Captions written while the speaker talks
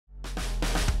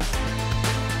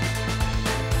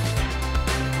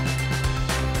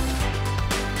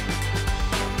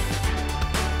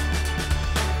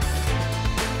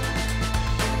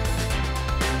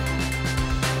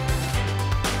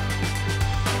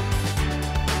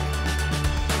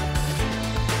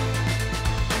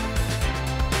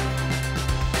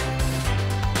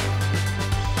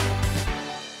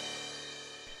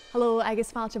Hello,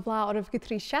 agus fáilte bhlá ormh go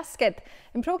trí seascad.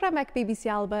 In program ag BBC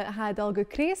Alba a dal go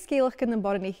cría sgéalach an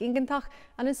bhoireannaich ingantach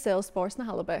an in sil spórs na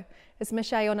Halba. Is me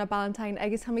Iona Ballantyne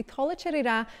agus ha mi toilichte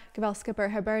ra go bhfuil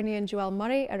sgiobair Hibernian Joelle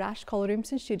Murray arás cholarúm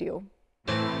san stiùidio.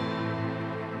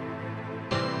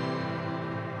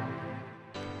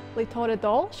 Eilidh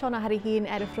Doyle, Seán a hín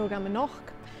ar a program an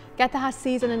noch. Get a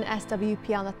season in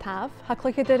SWPL na Tav, ha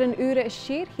cluicheadair an ure is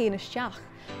siar hín isteach.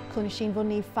 Cluinnidh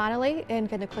Èireannach Farrelly in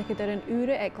gna cluicheadair an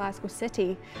ure at Glasgow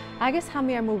City. Agus ha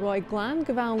mi mo roi glan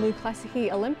go bhfuil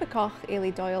lùth-chleasaiche Olympicach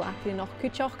Eilidh Doyle Èireannach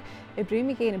Cuideachd I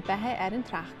bríomh géin an bethe ar an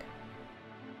trach.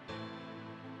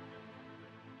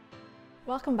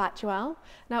 Welcome back, Joelle.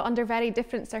 Now, under very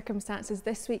different circumstances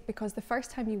this week, because the first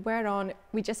time you were on,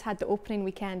 we just had the opening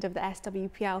weekend of the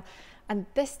SWPL, and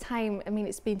this time, I mean,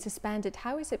 it's been suspended.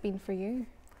 How has it been for you?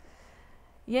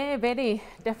 Yeah, very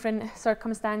different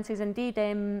circumstances indeed.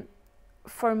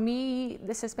 For me,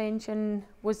 the suspension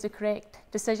was the correct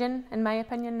decision, in my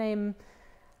opinion.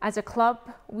 As a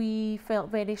club, we felt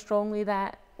very strongly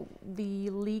that the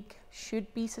league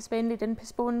should be suspended and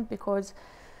postponed because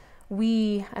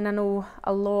we, and I know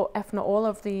a lot, if not all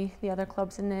of the other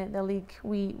clubs in the league,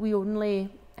 we only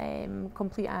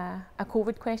complete a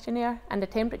COVID questionnaire and a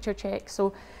temperature check.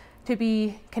 So to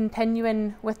be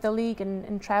continuing with the league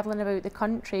and travelling about the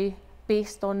country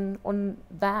based on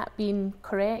that being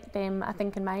correct, I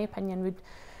think in my opinion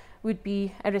would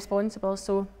be irresponsible.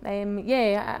 So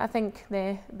yeah, I think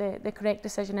the correct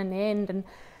decision in the end. And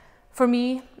for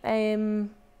me,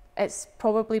 it's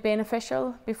probably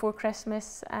beneficial. Before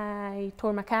Christmas, I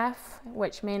tore my calf,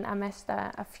 which meant I missed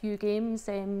a few games,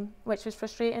 which was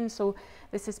frustrating. So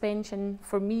the suspension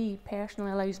for me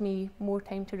personally allows me more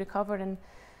time to recover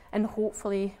and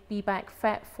hopefully be back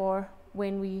fit for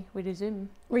when we resume.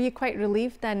 Were you quite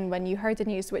relieved then when you heard the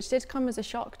news, which did come as a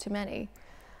shock to many?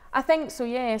 I think so,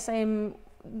 yes.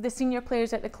 The senior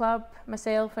players at the club,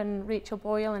 myself and Rachel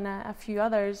Boyle and a few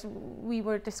others, we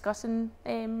were discussing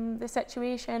the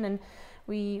situation, and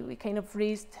we kind of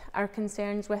raised our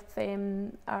concerns with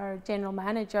our general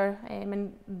manager,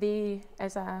 and they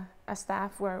as a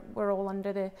staff were all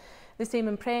under the same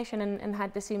impression and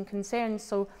had the same concerns.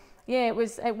 So yeah, it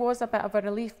was a bit of a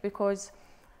relief, because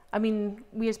I mean,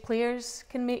 we as players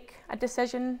can make a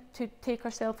decision to take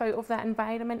ourselves out of that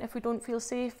environment if we don't feel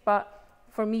safe, but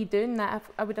for me doing that,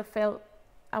 I would have felt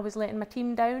I was letting my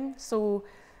team down. So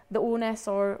the onus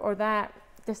or that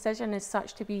decision as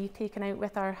such to be taken out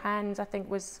with our hands, I think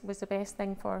was the best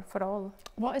thing for all.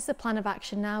 What is the plan of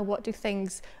action now? What do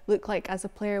things look like as a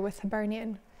player with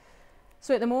Hibernian?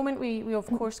 So at the moment we of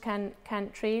course can't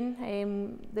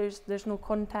train. There's no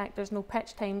contact, there's no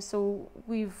pitch time, so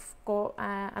we've got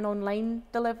an online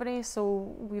delivery.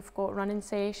 So we've got running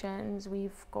sessions,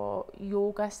 we've got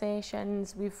yoga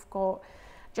sessions, we've got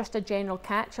just a general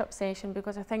catch-up session,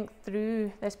 because I think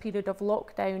through this period of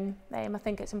lockdown, I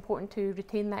think it's important to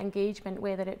retain that engagement,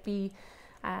 whether it be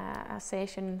a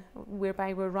session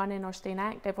whereby we're running or staying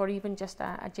active, or even just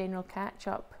a general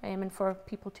catch-up, and for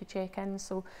people to check in.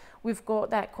 So we've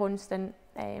got that constant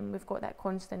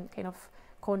kind of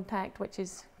contact, which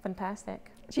is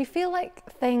fantastic. Do you feel like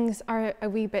things are a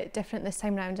wee bit different this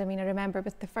time round? I mean, I remember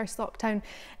with the first lockdown,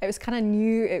 it was kind of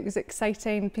new, it was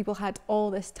exciting, people had all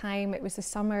this time, it was the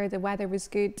summer, the weather was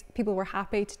good, people were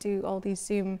happy to do all these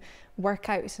Zoom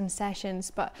workouts and sessions,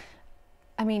 but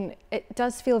I mean, it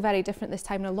does feel very different this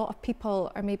time, and a lot of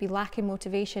people are maybe lacking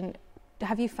motivation.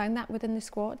 Have you found that within the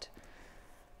squad?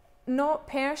 Not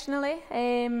personally.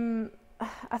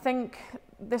 I think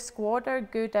the squad are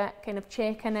good at kind of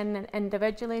checking in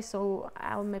individually, so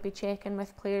I'll maybe check in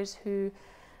with players who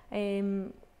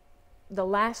the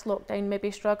last lockdown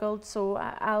maybe struggled, so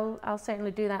I'll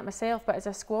certainly do that myself. But as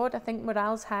a squad, I think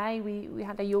morale's high. We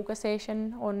had a yoga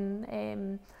session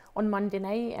on Monday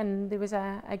night, and there was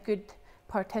a good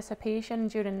participation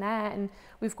during that, and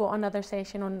we've got another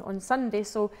session on Sunday,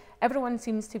 so everyone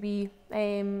seems to be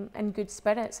in good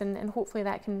spirits, and hopefully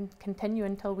that can continue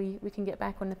until we can get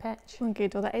back on the pitch. Well,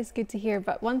 good. Well, that is good to hear,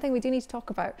 but one thing we do need to talk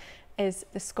about is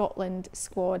the Scotland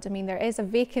squad. I mean, there is a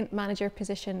vacant manager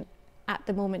position at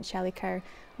the moment. Shelley Kerr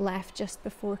left just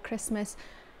before Christmas.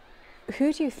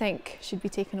 Who do you think should be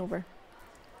taken over?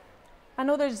 I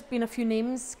know there's been a few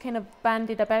names kind of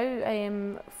bandied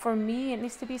about. For me, it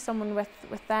needs to be someone with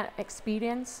that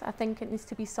experience. I think it needs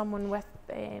to be someone with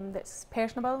that's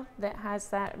personable, that has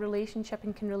that relationship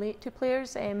and can relate to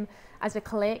players as a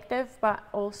collective, but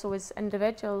also as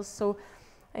individuals. So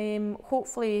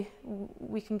hopefully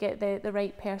we can get the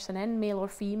right person in, male or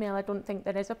female. I don't think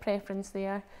there is a preference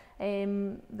there.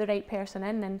 The right person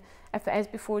in, and if it is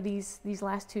before these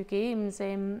last two games,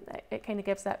 it kind of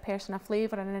gives that person a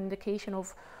flavour and an indication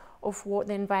of of what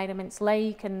the environment's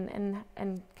like and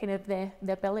kind of the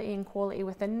ability and quality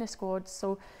within the squad.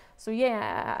 So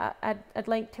yeah, I'd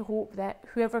like to hope that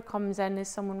whoever comes in is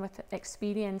someone with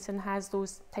experience and has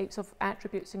those types of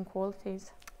attributes and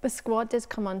qualities. The squad does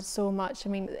come on so much. I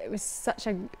mean, it was such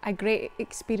a great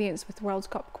experience with World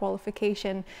Cup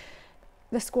qualification.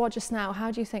 The squad just now,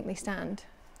 how do you think they stand?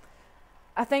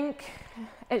 I think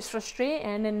it's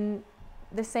frustrating in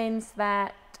the sense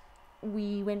that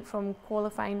we went from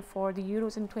qualifying for the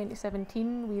Euros in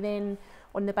 2017. We then,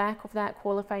 on the back of that,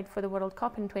 qualified for the World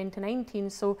Cup in 2019.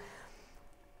 So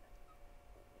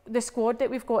the squad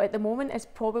that we've got at the moment is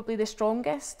probably the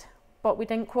strongest, but we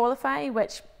didn't qualify,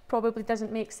 which probably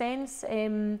doesn't make sense.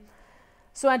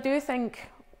 So I do think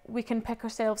we can pick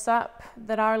ourselves up.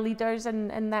 There are leaders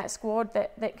in that squad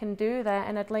that can do that,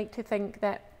 and I'd like to think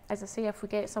that, as I say, if we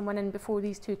get someone in before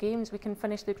these two games, we can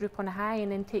finish the group on a high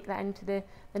and then take that into the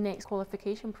next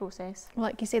qualification process. Well,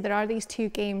 like you say, there are these two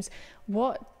games.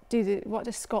 What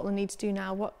does Scotland need to do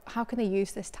now? How can they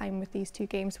use this time with these two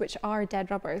games, which are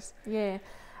dead rubbers? Yeah,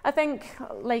 I think,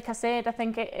 like I said, I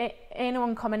think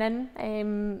anyone coming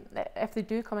in, if they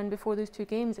do come in before those two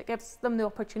games, it gives them the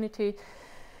opportunity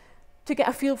to get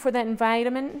a feel for the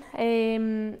environment,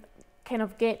 kind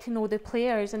of get to know the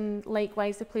players, and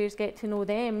likewise the players get to know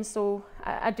them. So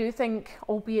I do think,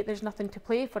 albeit there's nothing to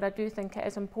play for, I do think it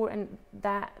is important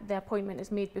that the appointment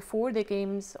is made before the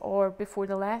games or before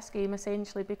the last game,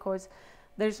 essentially, because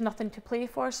there's nothing to play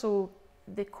for. So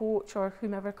the coach or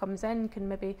whomever comes in can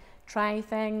maybe try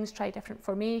things, try different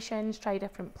formations, try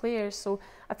different players. So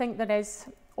I think there is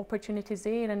opportunities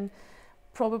there, and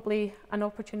probably an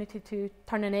opportunity to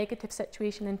turn a negative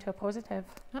situation into a positive.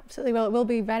 Absolutely. Well, it will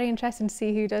be very interesting to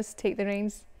see who does take the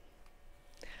reins.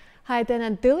 Hai den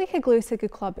an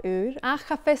toilichte club ur, ach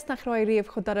a Èireannach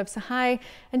Niamh sa hai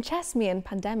an chesmian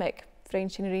pandemic.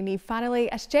 French Èireannach Niamh Farrelly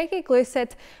as Jackie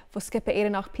Gluiset for skip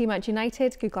Èireannach Peamount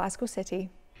United go Glasgow City.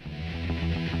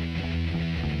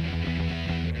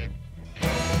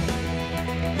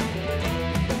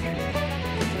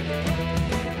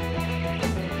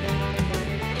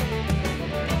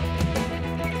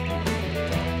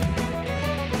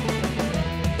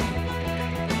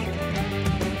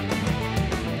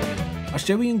 As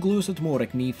Joelle Murray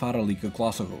Niamh Farrelly go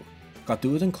Glasgow, got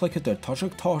dúd an cluicheadair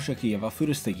toilichte a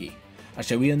fuiristeigi, as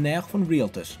Joelle nech van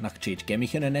Rialtas nach tjeid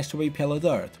gemmichen en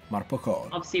sgiobair mar pocor.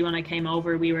 Obviously, when I came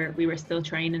over, we were still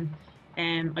training.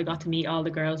 I got to meet all the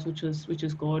girls, which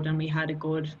was good, and we had a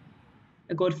good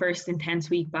first intense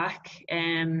week back.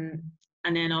 And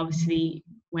then obviously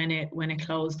when it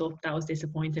closed up, that was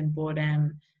disappointing. But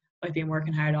I've been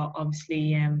working hard,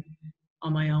 obviously,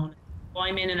 on my own.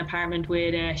 I'm in an apartment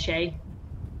with Shay,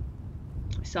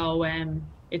 so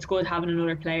it's good having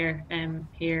another player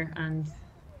here, and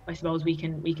I suppose we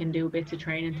can do bits of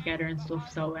training together and stuff.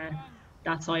 So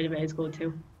that side of it is good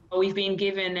too. We've been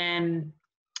given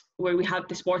where we have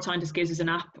the Sports Scientist gives us an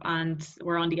app, and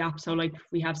we're on the app, so like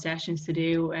we have sessions to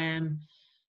do.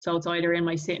 So it's either in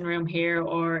my sitting room here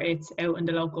or it's out in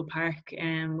the local park,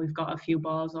 and we've got a few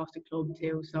balls off the club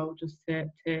too. So just to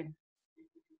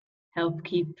help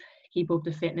keep up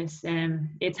the fitness.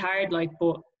 It's hard, like,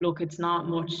 but look, it's not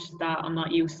much that I'm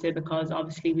not used to, because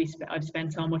obviously I've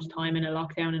spent so much time in a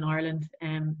lockdown in Ireland,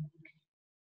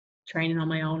 training on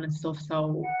my own and stuff.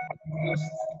 So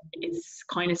it's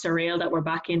kind of surreal that we're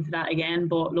back into that again.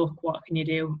 But look, what can you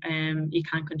do? You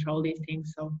can't control these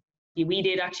things. So we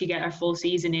did actually get our full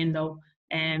season in though,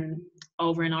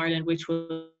 over in Ireland, which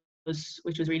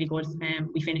was really good.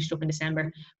 We finished up in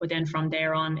December, but then from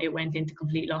there on it went into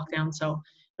complete lockdown. So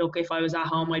look, if I was at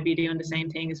home, I'd be doing the same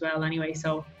thing as well anyway.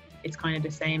 So it's kind of the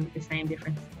same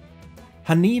difference.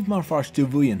 Ha Niamh mar farstu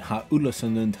vuien ha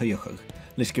ulasan an toilichte,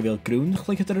 lis gewil groen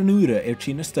cluicheadair an ure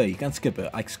China stay gan skippe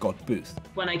ag Scott Booth.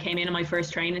 When I came in my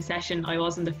first training session, I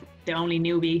wasn't the only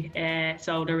newbie,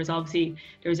 so there was a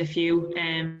few,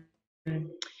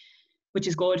 which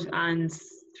is good, and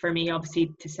for me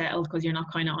obviously to settle, because you're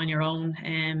not kind of on your own.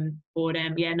 But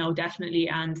yeah, no, definitely.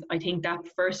 And I think that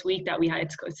first week that we had,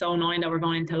 it's so annoying that we're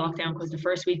going into lockdown, because the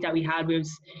first week that we had,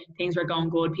 things were going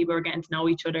good, people were getting to know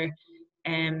each other.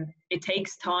 It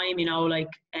takes time, you know, like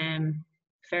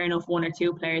fair enough, 1 or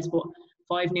 2 players, but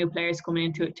 5 new players coming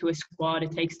into a squad,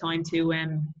 it takes time to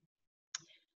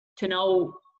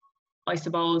know, I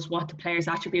suppose, what the players'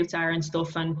 attributes are and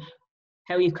stuff, and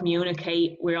how you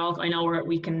communicate. I know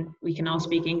we can all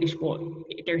speak English, but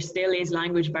there still is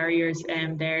language barriers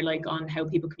there, like on how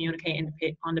people communicate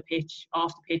on the pitch,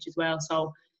 off the pitch as well.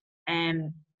 So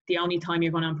the only time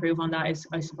you're going to improve on that is,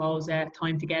 I suppose,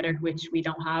 time together, which we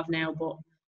don't have now. But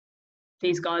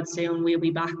please God, soon we'll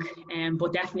be back.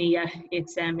 But definitely, yeah,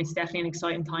 it's definitely an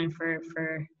exciting time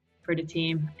for the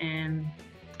team, and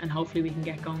hopefully we can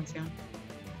get going soon.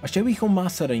 As sé bhí chun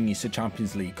measa ringi sa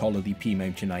Champions League Colladí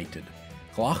Peamount United,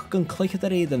 ghlach gan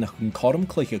cluicheadair Èireannach gan corm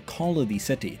cluiche Colladí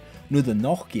City nu the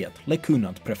nachgéad le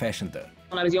Cuideachd professional.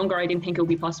 When I was younger, I didn't think it would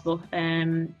be possible,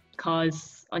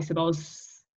 because I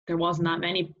suppose there wasn't that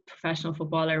many professional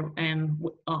footballer in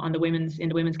the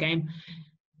women's game.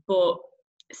 But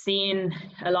seeing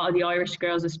a lot of the Irish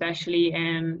girls, especially,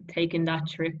 taking that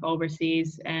trip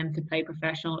overseas to play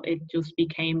professional, it just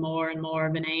became more and more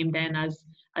of an aim then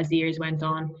as the years went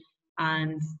on.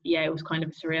 And yeah, it was kind of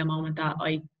a surreal moment that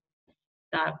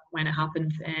when it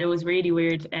happened. It was really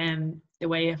weird, the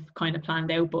way it kind of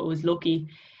planned out, but it was lucky.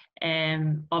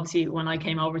 Obviously, when I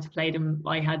came over to play them,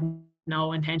 I had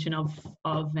no intention of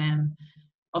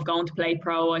going to play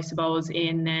pro, I suppose,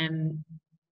 in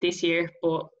this year.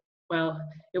 But well,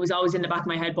 it was always in the back of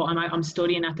my head. But I'm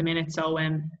studying at the minute, so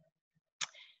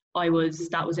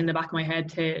that was in the back of my head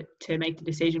to make the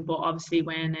decision. But obviously,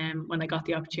 when I got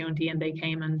the opportunity and they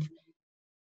came and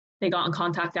they got in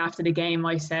contact after the game,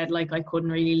 I said, like, I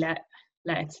couldn't really let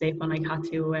it slip, and I had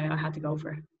to go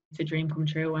for it. It's a dream come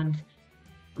true, and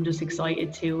I'm just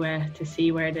excited to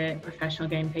see where the professional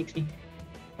game takes me.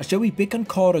 As sé bhí bic an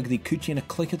córag dí cuideachd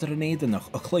cluicheadair Èireannach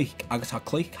a chluich agus a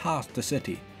cluicheadairean the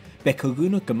city, be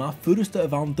cogúna go maith furasta a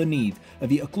bhain do níomh a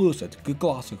bhí a glúsad go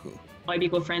Glasgow. I'd be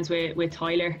good friends with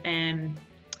Tyler.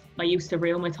 I used to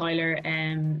room with Tyler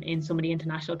in some of the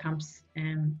international camps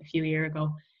a few years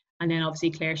ago, and then obviously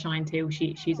Claire Shine too.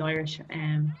 She's Irish.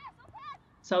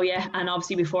 So yeah, and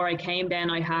obviously before I came,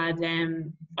 then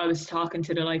I was talking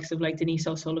to the likes of like Denise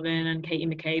O'Sullivan and Katie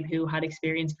McCabe, who had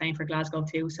experience playing for Glasgow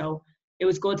too. So it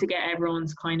was good to get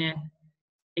everyone's kind of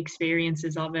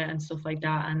experiences of it and stuff like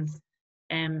that.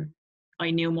 And I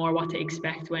knew more what to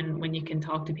expect when you can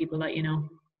talk to people that you know.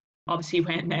 Obviously,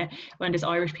 when there's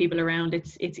Irish people around,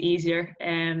 it's easier,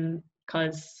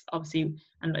 because obviously,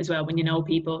 and as well when you know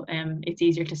people, it's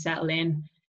easier to settle in.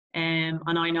 And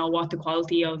I know what the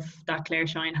quality of that Claire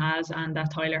Shine has and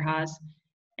that Tyler has,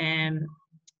 and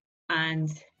I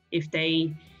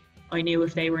knew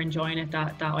if they were enjoying it,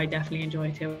 that I definitely enjoy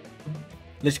it too.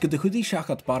 Leis go de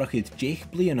Cuideachd barachid 10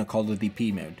 bliana Colladí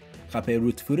Peamount, ga pe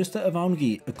rút furasta a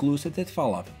bhaingi a glúsad it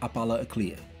fallab a balla a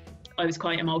clia. I was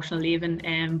quite emotional leaving,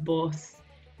 but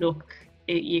look,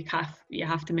 you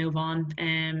have to move on,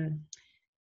 and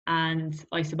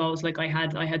I suppose like I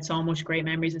had so much great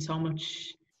memories and so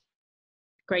much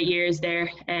great years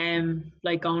there,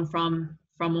 like going from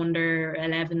under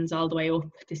 11s all the way up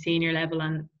to senior level.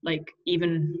 And like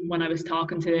even when I was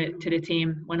talking to the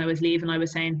team when I was leaving, I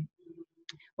was saying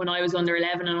when I was under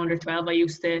 11 and under 12, I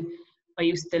used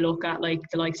to look at like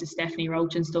the likes of Stephanie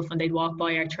Roach and stuff, and they'd walk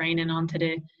by our training onto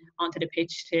the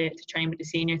pitch to train with the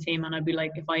senior team, and I'd be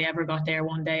like, if I ever got there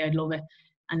one day, I'd love it.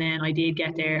 And then I did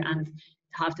get there, and to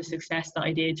have the success that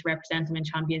I did to represent them in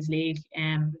Champions League,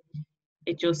 and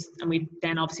we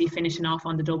then obviously finishing off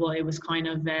on the double, it was kind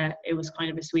of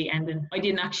a sweet ending. I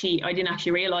didn't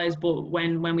actually realize, but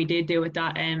when we did do it,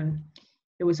 that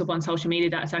it was up on social media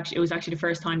that it was actually the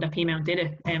first time that Peamount did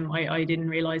it. I didn't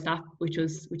realize that, which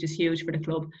is huge for the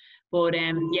club. But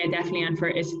yeah, definitely, and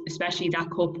for especially that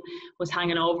cup was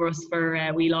hanging over us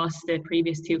for we lost the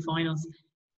previous two finals.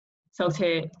 So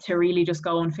to really just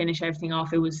go and finish everything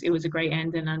off, it was a great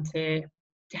ending, and to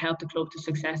help the club to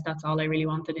success, that's all I really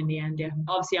wanted in the end. Yeah,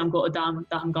 obviously I'm gutted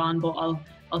that I'm gone, but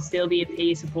I'll still be a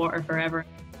PE supporter forever.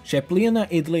 Sé bliana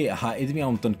idlé a ha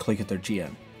Èireannach an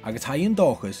cluicheadairean, agus ha on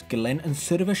dóchas go linn an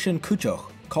suirbheith sin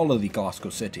Cuideachd Colladí Glasgow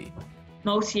City.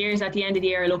 Most years at the end of the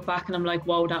year I look back and I'm like,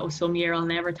 wow, that was some year, I'll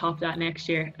never top that next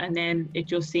year. And then it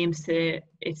just seems to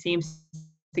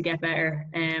get better.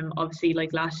 Obviously,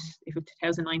 like if it was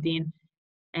 2019,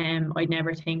 I'd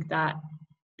never think that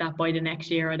by the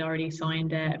next year I'd already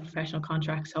signed a professional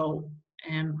contract. So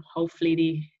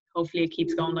hopefully it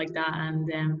keeps going like that,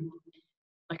 and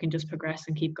I can just progress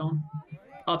and keep going.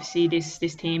 Obviously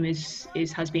this team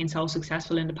has been so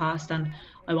successful in the past, and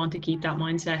I want to keep that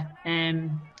mindset.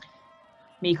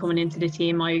 Me coming into the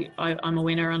team, I'm a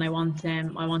winner, and I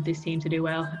want this team to do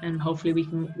well, and hopefully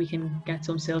we can get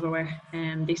some silverware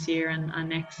this year and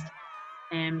next.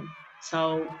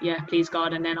 So yeah, please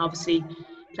God, and then obviously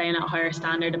playing at a higher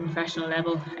standard, a professional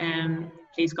level.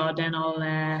 Please God, then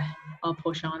I'll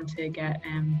push on to get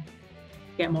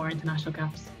more international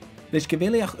caps. Leis go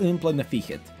bhéileach úmpla na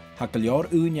fichiid, ha go leor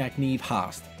Èireannach Niamh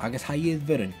Farrelly agus ha iad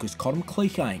bhíreann gus corm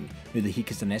cluicheadair nu the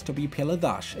hichas an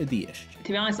Èireannach a dh'Alba.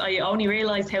 To be honest, I only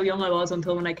realised how young I was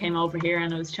until when I came over here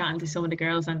and I was chatting to some of the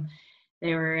girls, and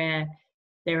they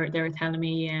were telling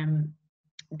me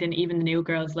then even the new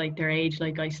girls, like their age,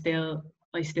 like I still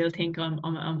think I'm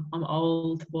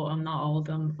old, but I'm not old.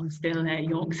 I'm still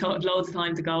young. So loads of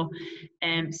time to go.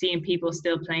 Seeing people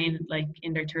still playing like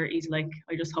in their 30s, like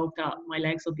I just hope that my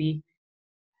legs will be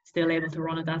still able to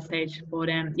run at that stage. But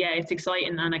yeah, it's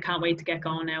exciting, and I can't wait to get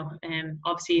going now.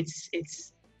 Obviously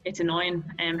it's annoying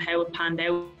how it panned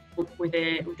out with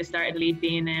the start of the league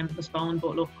being postponed.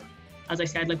 But look, as I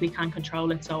said, like we can't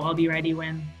control it, so I'll be ready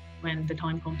when the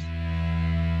time comes.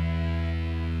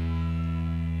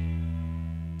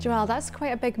 Joelle, that's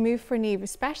quite a big move for Niamh,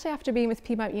 especially after being with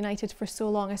Peamount United for so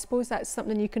long. I suppose that's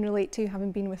something you can relate to,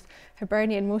 having been with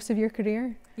Hibernian most of your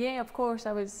career. Yeah, of course.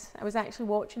 I was actually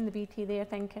watching the BT there,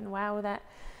 thinking, wow,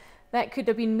 that could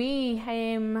have been me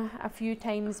a few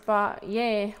times. But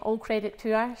yeah, all credit to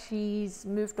her. She's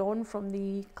moved on from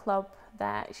the club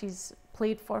that she's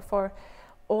played for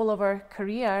all of her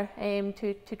career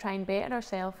to try and better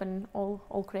herself, and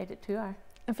all credit to her.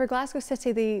 And for Glasgow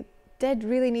City, they did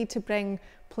really need to bring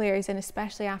players in,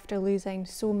 especially after losing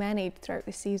so many throughout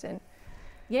the season.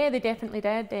 Yeah, they definitely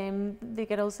did. The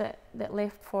girls that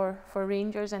left for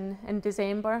Rangers in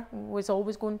December was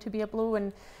always going to be a blow,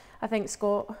 and I think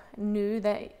Scott knew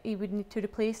that he would need to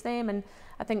replace them, and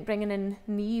I think bringing in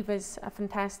Niamh is a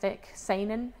fantastic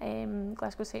signing.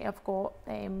 Glasgow City have got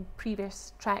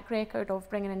previous track record of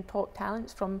bringing in top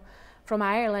talents from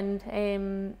Ireland,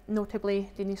 notably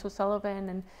Denise O'Sullivan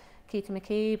and Katie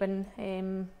McCabe,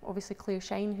 and obviously Claire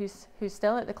Shine, who's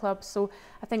still at the club. So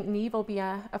I think Niamh will be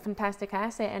a fantastic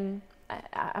asset, and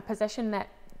a position that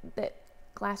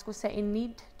Glasgow City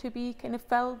need to be kind of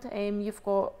filled. You've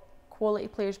got quality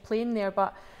players playing there,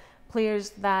 but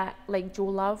players that like Jo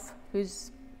Love,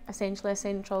 who's essentially a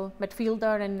central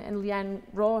midfielder, and Leanne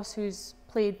Ross, who's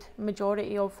played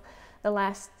majority of the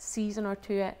last season or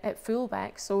two at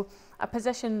fullback. So a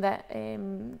position that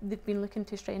they've been looking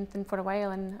to strengthen for a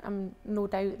while, and I'm no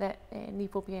doubt that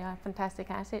Niamh will be a fantastic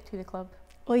asset to the club.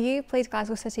 Well, you played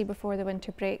Glasgow City before the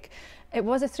winter break. It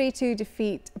was a 3-2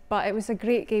 defeat, but it was a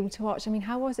great game to watch. I mean,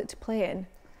 how was it to play in?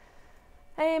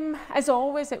 As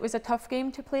always, it was a tough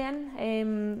game to play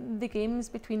in. The games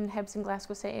between Hibs and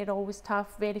Glasgow City are always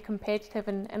tough, very competitive,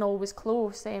 and always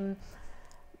close.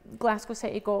 Glasgow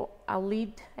City got a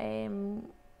lead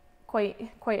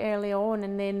quite early on,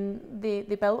 and then they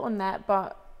built on that,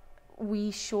 but we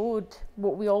showed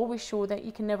what we always show, that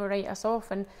you can never write us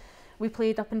off, and we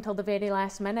played up until the very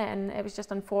last minute, and it was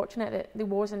just unfortunate that there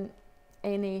wasn't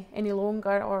any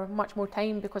longer or much more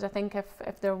time, because I think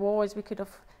if there was, we could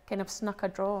have kind of snuck a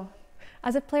draw.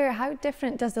 As a player, how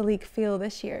different does the league feel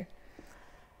this year?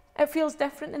 It feels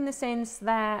different in the sense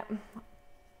that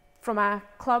from a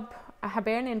club, a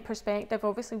Hibernian perspective,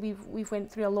 obviously we've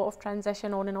went through a lot of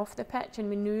transition on and off the pitch, and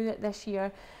we knew that this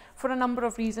year, for a number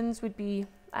of reasons, would be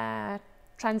a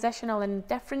transitional and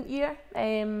different year.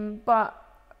 But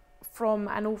from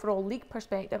an overall league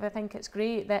perspective, I think it's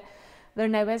great that there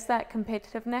now is that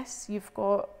competitiveness. You've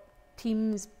got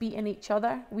teams beating each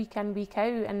other week in, week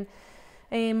out, and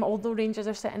although Rangers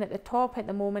are sitting at the top at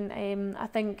the moment, I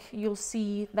think you'll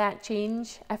see that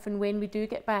change if and when we do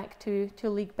get back to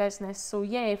league business. So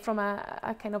yeah, from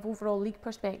a kind of overall league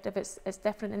perspective, it's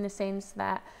different in the sense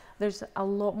that there's a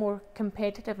lot more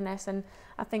competitiveness, and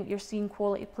I think you're seeing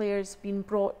quality players being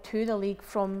brought to the league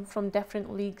from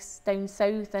different leagues down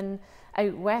south and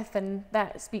out with, and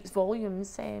that speaks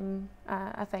volumes,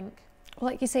 I think. Well,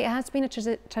 like you say, it has been a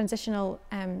transitional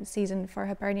season for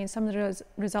Hibernian. Some of the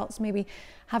results maybe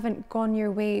haven't gone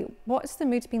your way. What's the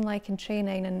mood been like in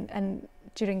training and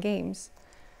during games?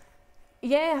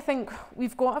 Yeah, I think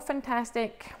we've got a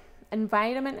fantastic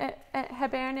environment at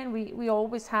Hibernian. We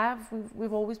always have.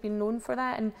 We've always been known for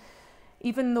that. And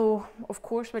even though, of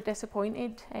course, we're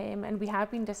disappointed, and we have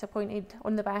been disappointed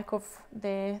on the back of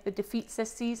the defeats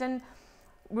this season,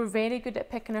 we're very good at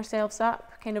picking ourselves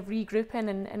up, kind of regrouping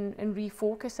and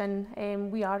refocusing.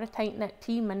 We are a tight-knit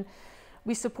team, and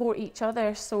we support each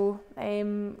other. So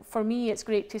for me, it's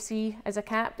great to see as a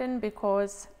captain,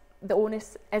 because the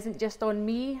onus isn't just on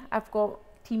me. I've got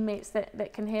teammates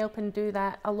that can help and do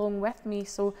that along with me.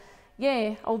 So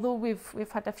yeah, although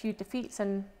we've had a few defeats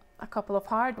and a couple of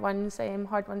hard ones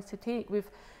to take,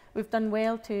 we've done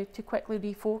well to quickly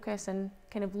refocus and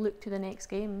kind of look to the next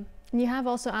game. And you have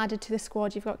also added to the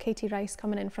squad. You've got Katie Rice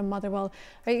coming in from Motherwell.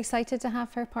 Are you excited to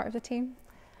have her part of the team?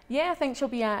 Yeah, I think she'll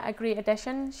be a great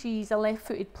addition. She's a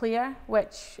left-footed player,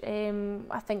 which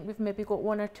I think we've maybe got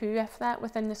one or two, if that,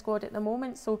 within the squad at the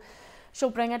moment. So she'll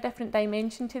bring a different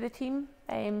dimension to the team.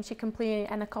 She can play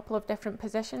in a couple of different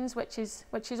positions, which is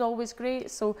always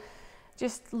great. So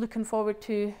just looking forward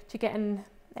to getting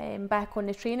back on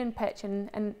the training pitch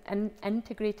and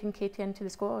integrating Katie into the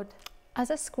squad. As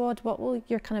a squad, what will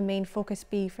your kind of main focus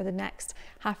be for the next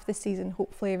half of the season,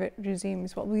 hopefully if it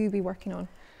resumes? What will you be working on?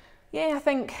 Yeah, I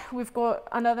think we've got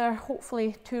another,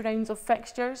 hopefully, 2 rounds of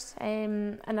fixtures,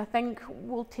 and I think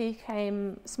we'll take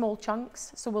small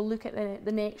chunks. So we'll look at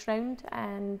the next round,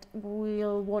 and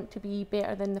we'll want to be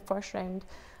better than the first round.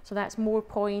 So that's more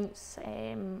points,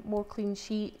 more clean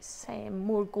sheets,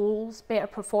 more goals, better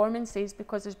performances,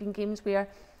 because there's been games where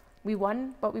we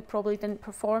won, but we probably didn't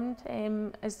perform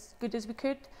as good as we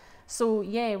could. So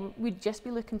yeah, we'd just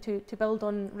be looking to build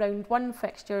on round 1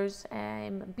 fixtures,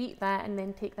 beat that, and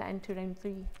then take that into round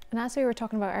 3. And as we were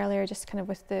talking about earlier, just kind of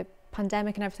with the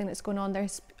pandemic and everything that's going on, there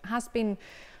has been,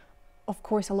 of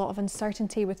course, a lot of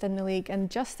uncertainty within the league. And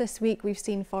just this week, we've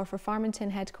seen for Farmington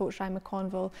head coach Ryan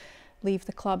McConville leave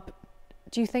the club.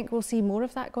 Do you think we'll see more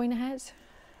of that going ahead?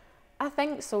 I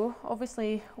think so.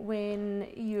 Obviously, when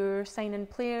you're signing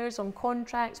players on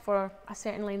contracts for a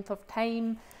certain length of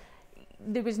time,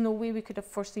 there was no way we could have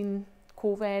foreseen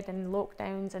COVID and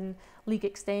lockdowns and league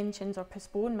extensions or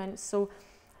postponements. So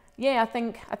yeah, I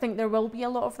think there will be a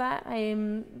lot of that.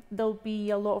 There'll be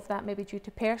a lot of that maybe due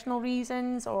to personal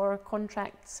reasons or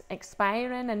contracts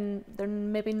expiring and there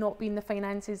maybe not being the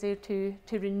finances there to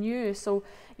renew. So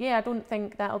yeah, I don't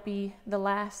think that'll be the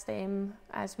last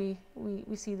as we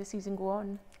see the season go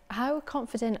on. How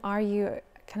confident are you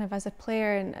kind of as a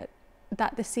player and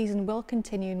that the season will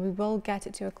continue and we will get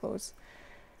it to a close?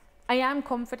 I am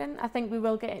confident. I think we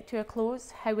will get it to a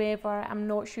close. However, I'm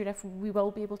not sure if we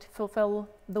will be able to fulfil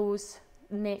those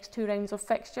next 2 rounds of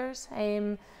fixtures,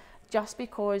 just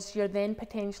because you're then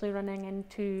potentially running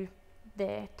into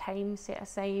the time set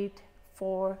aside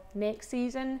for next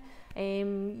season. You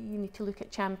need to look at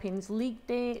Champions League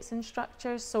dates and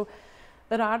structures. So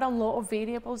there are a lot of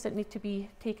variables that need to be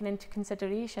taken into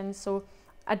consideration. So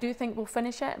I do think we'll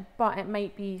finish it, but it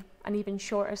might be an even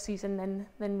shorter season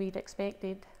than we'd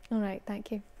expected. All right,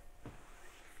 thank you.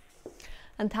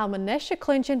 An talman nis a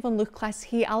cluicheadh van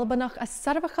lùth-chleasaiche Èireannach a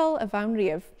soirbheachile a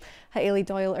a-riamh. Ha Eilidh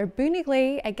Doyle bunig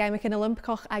lé ag Gaimic an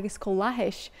Olympicach agus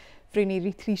còmhla. Frúni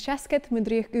lùth-chleasaiche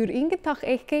mundriach ingantach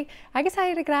éiche agus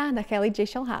aghaidh Eilidh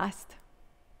Doyle.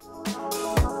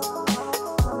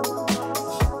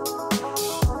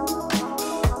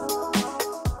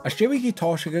 As Jowie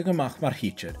táisige goach mar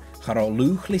hítear, chará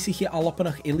lùth-chleasaiche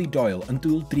Èireannach Eilidh Doyle an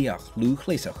dúil dríach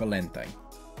lùth-chleasaiche Ballantyne.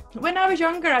 When I was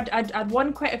younger, I'd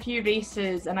won quite a few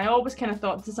races, and I always kind of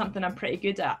thought this is something I'm pretty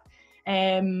good at.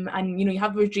 And you know, you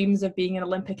have those dreams of being an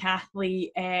Olympic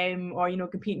athlete, or you know,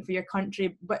 competing for your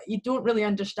country, but you don't really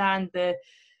understand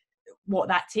what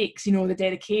that takes. You know, the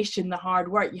dedication, the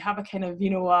hard work. You have a kind of,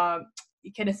 you know,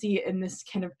 you kind of see it in this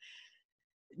kind of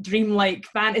dreamlike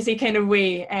fantasy kind of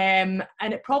way. And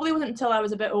it probably wasn't until I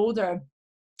was a bit older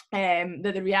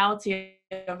that the reality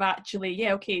of actually,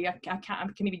 yeah, okay, I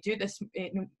can maybe do this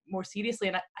more seriously.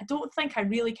 And I don't think I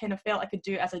really kind of felt I could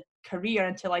do it as a career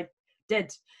until I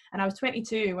did. And I was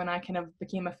 22 when I kind of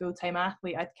became a full-time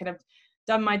athlete. I'd kind of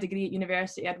done my degree at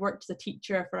university. I'd worked as a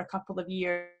teacher for a couple of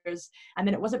years. And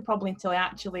then it wasn't probably until I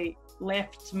actually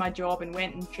left my job and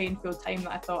went and trained full-time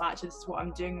that I thought, actually, this is what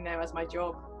I'm doing now as my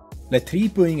job. Le trí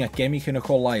buing ag Gaimic an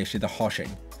Chluicheadairean the hoshing,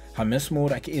 ha mis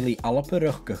mór ag Eilidh Alpa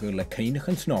ruchgachu le Cuideachd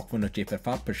an snoch van a jeper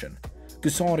fatperson.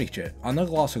 Glasgow anna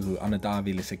Glasgow anna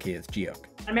Davilis a Cuideachd.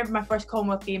 I remember my first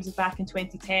Commonwealth Games was back in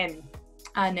 2010,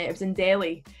 and it was in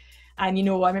Delhi. And you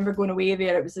know, I remember going away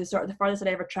there. It was the furthest I'd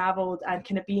ever travelled, and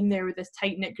kind of being there with this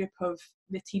tight knit group of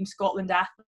the Team Scotland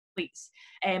athletes,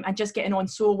 and just getting on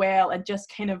so well, and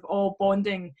just kind of all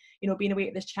bonding. You know, being away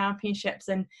at these championships,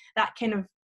 and that kind of,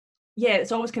 yeah,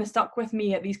 it's always kind of stuck with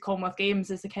me at these Commonwealth Games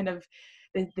is the kind of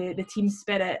the team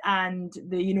spirit and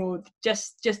the, you know,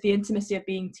 just the intimacy of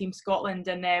being Team Scotland.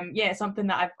 And yeah, something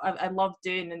that I love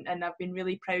doing, and I've been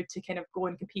really proud to kind of go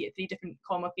and compete at 3 different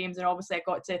Commonwealth Games, and obviously I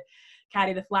got to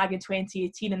carry the flag in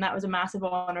 2018, and that was a massive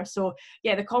honour. So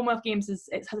yeah, the Commonwealth Games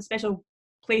it has a special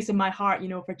place in my heart, you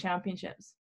know, for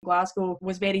championships. Glasgow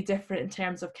was very different in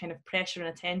terms of kind of pressure and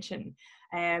attention.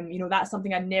 You know, that's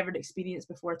something I'd never experienced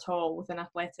before at all within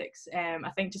athletics. I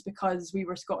think just because we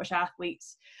were Scottish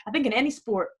athletes, I think in any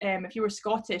sport, if you were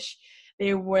Scottish,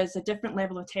 there was a different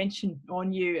level of tension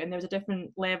on you, and there was a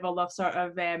different level of sort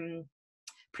of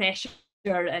pressure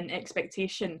and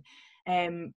expectation.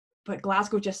 But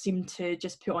Glasgow just seemed to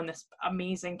just put on this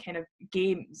amazing kind of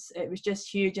games. It was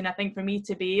just huge, and I think for me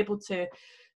to be able to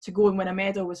go and win a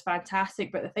medal was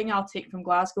fantastic. But the thing I'll take from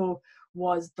Glasgow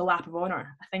was the lap of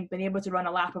honour. I think being able to run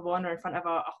a lap of honour in front of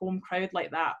a home crowd like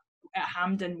that at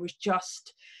Hampden was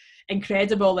just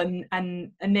incredible, and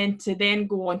then to then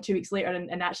go on 2 weeks later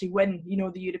and actually win, you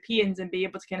know, the Europeans, and be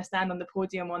able to kind of stand on the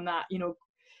podium on that, you know,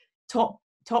 top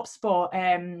spot.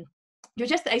 was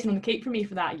just the icing on the cake for me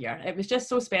for that year. It was just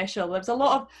so special. There was a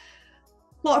lot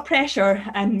of pressure,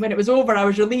 and when it was over I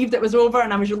was relieved it was over,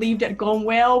 and I was relieved it had gone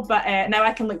well, but now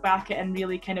I can look back at it and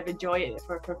really kind of enjoy it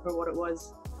for what it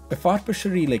was. Be farpa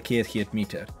sirile 100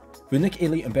 meter, bhunig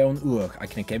Èileadh an bean uach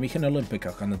ag na Ceimhicín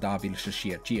Olympicach an na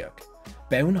 2016.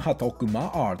 Bean had ook ma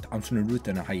ard am san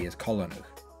route na haíos Cuideachd.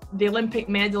 The Olympic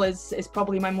medal is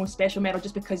probably my most special medal,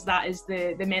 just because that is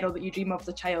the medal that you dream of as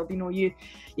a child. You know, you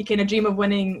kind of dream of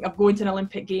winning, of going to an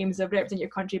Olympic Games, of representing your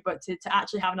country, but to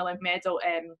actually have an Olympic medal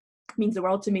means the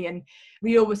world to me. And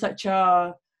Rio was such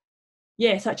a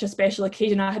special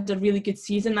occasion. I had a really good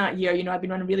season that year. You know, I'd been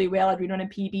running really well. I'd been running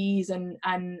PBs and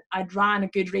I'd ran a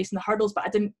good race in the hurdles, but I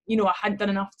hadn't done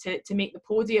enough to make the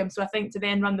podium. So I think to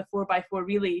then run the 4x4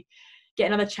 really, get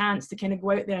another chance to kind of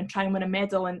go out there and try and win a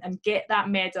medal and get that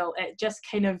medal, it just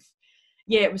kind of,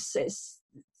 it's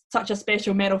such a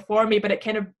special medal for me, but it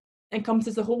kind of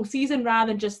encompasses the whole season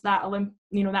rather than just that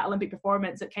that Olympic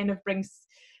performance. It kind of brings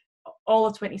all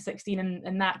of 2016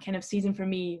 and that kind of season for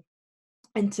me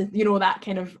into, that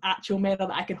kind of actual medal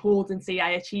that I could hold and say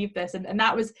I achieved this. And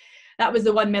that was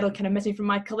the one medal kind of missing from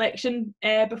my collection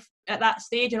at that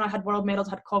stage. I had world medals,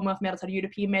 I had Commonwealth medals, I had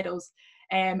European medals,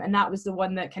 and that was the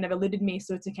one that kind of eluded me.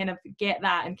 So to kind of get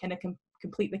that and kind of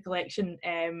complete the collection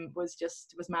was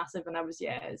massive. And it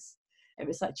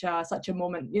was such a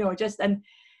moment, and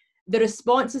the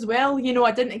response as well.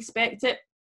 I didn't expect it.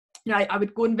 I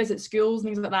would go and visit schools and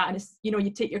things like that, and it's, you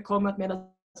take your Commonwealth medals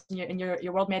and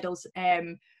your world medals,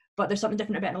 but there's something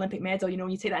different about an Olympic medal.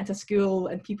 You take that into school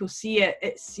and people see it,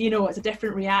 it's it's a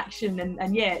different reaction, and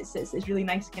it's really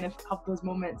nice to kind of have those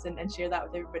moments and share that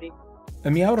with everybody.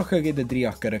 Yn miawrach ag the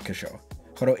dríach gyrica seo,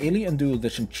 choro Èileadh an dúil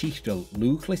dys yn tíochdail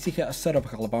lùth-chleasaiche a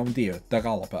soirbheachile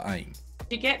dh'Alba aim.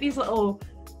 You get these little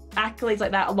accolades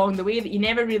like that along the way that you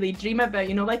never really dream about.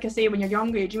 Like I say, when you're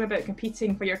younger, you dream about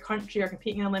competing for your country or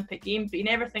competing in Olympic Games, but you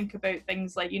never think about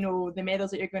things like, the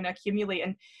medals that you're going to accumulate.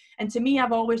 And to me,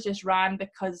 I've always just ran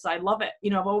because I love it.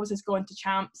 I've always just gone to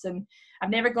champs, and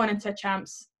I've never gone into a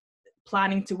champs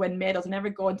planning to win medals. I've never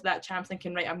gone to that champs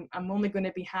thinking, right, I'm only going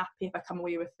to be happy if I come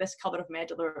away with this colour of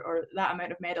medal or that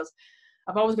amount of medals.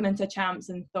 I've always gone into champs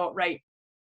and thought, right,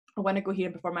 I want to go here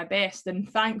and perform my best, and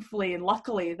thankfully and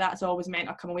luckily that's always meant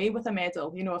I'll come away with a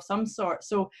medal, of some sort.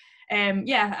 So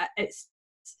it's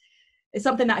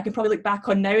something that I can probably look back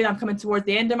on now that I'm coming towards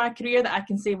the end of my career, that I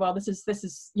can say, well, this is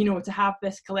to have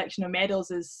this collection of medals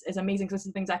is amazing, because this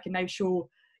is things I can now show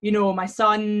my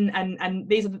son, and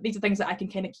these are things that I can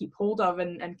kind of keep hold of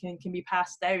and can be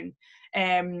passed down.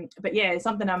 But it's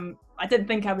something I didn't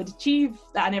think I would achieve,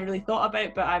 that I never really thought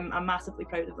about, but I'm massively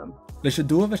proud of them. Leis a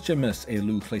dúbhas miss é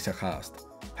lùth-chleasaiche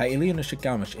ha Èileadh na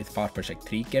gamis ag farpa ag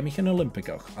 3 Ceimhicín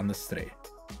Olympicach an na stré.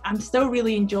 I'm still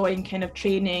really enjoying kind of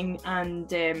training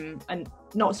and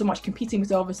not so much competing,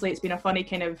 because obviously it's been a funny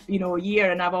kind of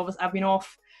year, and I've been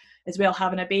off as well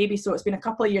having a baby, so it's been a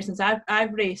couple of years since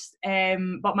I've raced,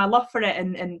 but my love for it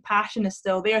and passion is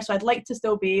still there, so I'd like to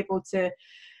still be able to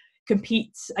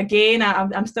compete again.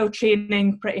 I'm still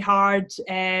training pretty hard,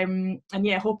 and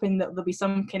hoping that there'll be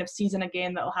some kind of season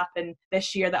again that'll happen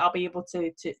this year that I'll be able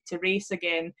to race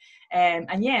again,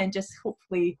 and just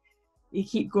hopefully you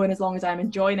keep going as long as I'm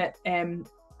enjoying it. I'm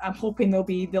hoping there'll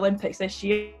be the Olympics this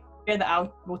year that I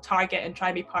will target and try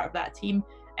and be part of that team.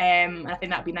 And I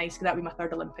think that'd be nice, because that'd be my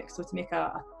 3rd Olympics. So to make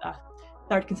a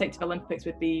 3rd consecutive Olympics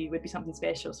would be something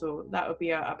special. So that would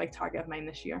be a big target of mine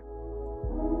this year.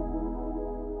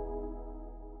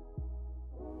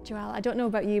 Joelle, I don't know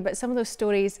about you, but some of those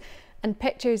stories and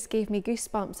pictures gave me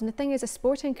goosebumps. And the thing is, a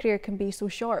sporting career can be so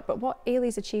short, but what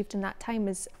Èilidh's achieved in that time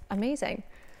is amazing.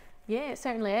 Yeah, it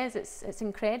certainly is. It's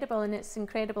incredible, and it's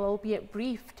incredible, albeit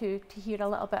brief, to hear a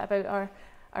little bit about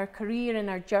our career and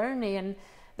our journey, and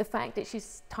the fact that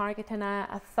she's targeting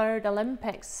a 3rd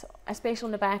Olympics, especially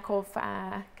on the back of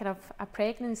kind of a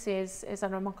pregnancy, is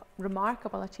a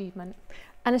remarkable achievement.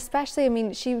 And especially, I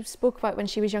mean, she spoke about when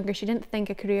she was younger, she didn't think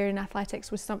a career in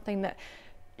athletics was something that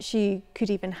she could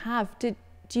even have. Do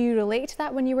you relate to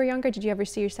that when you were younger? Did you ever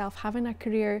see yourself having a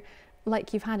career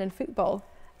like you've had in football?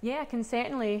 Yeah, I can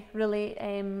certainly relate.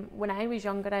 When I was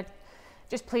younger, I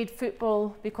just played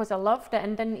football because I loved it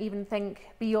and didn't even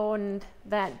think beyond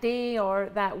that day or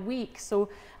that week. So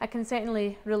I can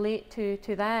certainly relate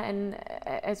to that. And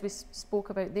as we spoke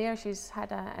about there, she's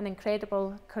had an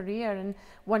incredible career, and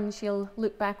one she'll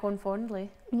look back on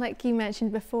fondly. Like you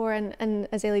mentioned before, and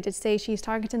as Èileadh did say, she's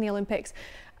targeting the Olympics.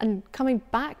 And coming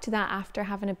back to that after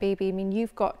having a baby, I mean,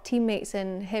 you've got teammates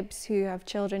in Hibs who have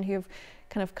children who have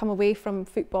kind of come away from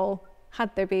football,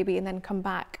 had their baby and then come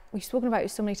back. We've spoken about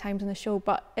it so many times on the show,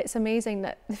 but it's amazing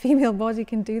that the female body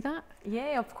can do that.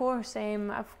 Yeah, of course.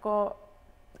 I've got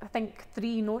I think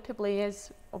 3 notably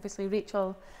is obviously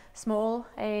Rachel Small,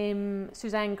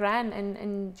 Suzanne Grant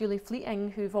and Julie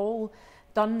Fleeting, who've all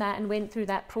done that and went through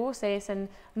that process, and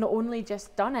not only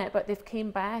just done it, but they've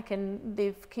came back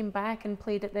and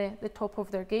played at the top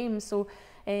of their game. So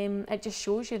it just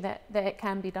shows you that it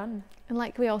can be done. And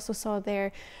like we also saw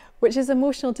there, which is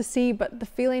emotional to see, but the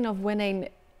feeling of winning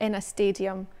in a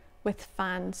stadium with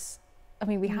fans, I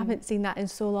mean, we haven't seen that in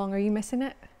so long. Are you missing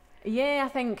it? Yeah, I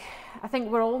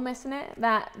think we're all missing it.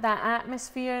 That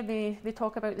atmosphere. They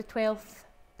talk about the 12th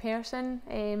person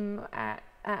at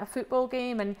a football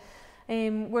game,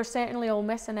 and we're certainly all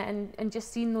missing it. And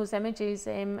just seeing those images,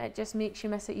 it just makes you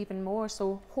miss it even more.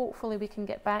 So hopefully we can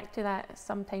get back to that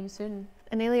sometime soon.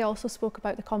 And Eilidh also spoke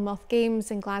about the Commonwealth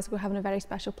Games in Glasgow having a very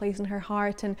special place in her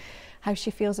heart, and how she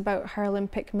feels about her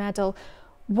Olympic medal.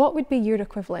 What would be your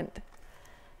equivalent?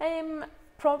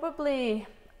 Probably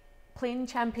playing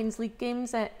Champions League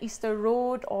games at Easter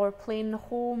Road, or playing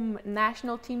home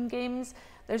national team games.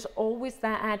 There's always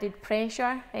that added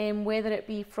pressure, whether it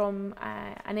be from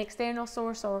an external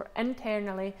source or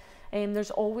internally.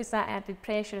 There's always that added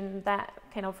pressure and that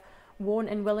kind of want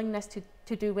and willingness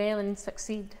to do well and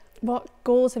succeed. What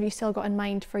goals have you still got in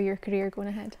mind for your career going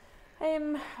ahead?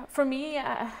 For me,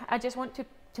 I just want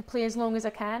to play as long as I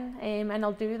can, and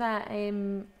I'll do that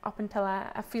up until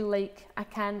I feel like I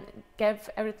can give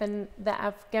everything that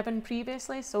I've given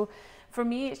previously. So for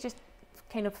me, it's just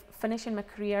kind of finishing my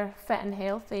career fit and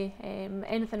healthy.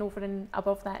 Anything over and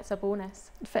above that is a bonus.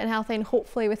 Fit and healthy, and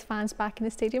hopefully with fans back in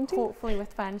the stadium too? Hopefully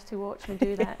with fans to watch me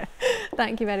do that.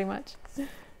 Thank you very much.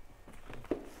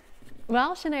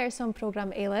 Wel, sin son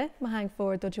program Eilidh, mae hang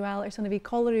for do Joelle son a bhí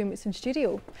cólarúm san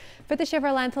studio. Fydd eisiau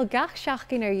fel lentil gach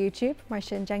siachgyn YouTube, mar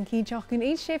sin jan cí jochgyn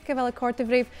eich sef gyfel y cort y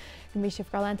frif, gym eisiau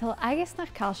fel lentil agos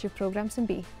nach calsiw program sy'n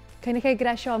bi. Cynnig ei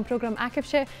gresio am program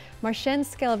acapsio, mar sin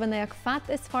sgilfyn eich fat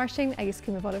is farsing agos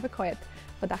cym y fod y fy coed.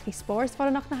 Byddach chi spors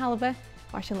fod yn och na halfa,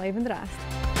 mar sin leif yn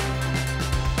drast.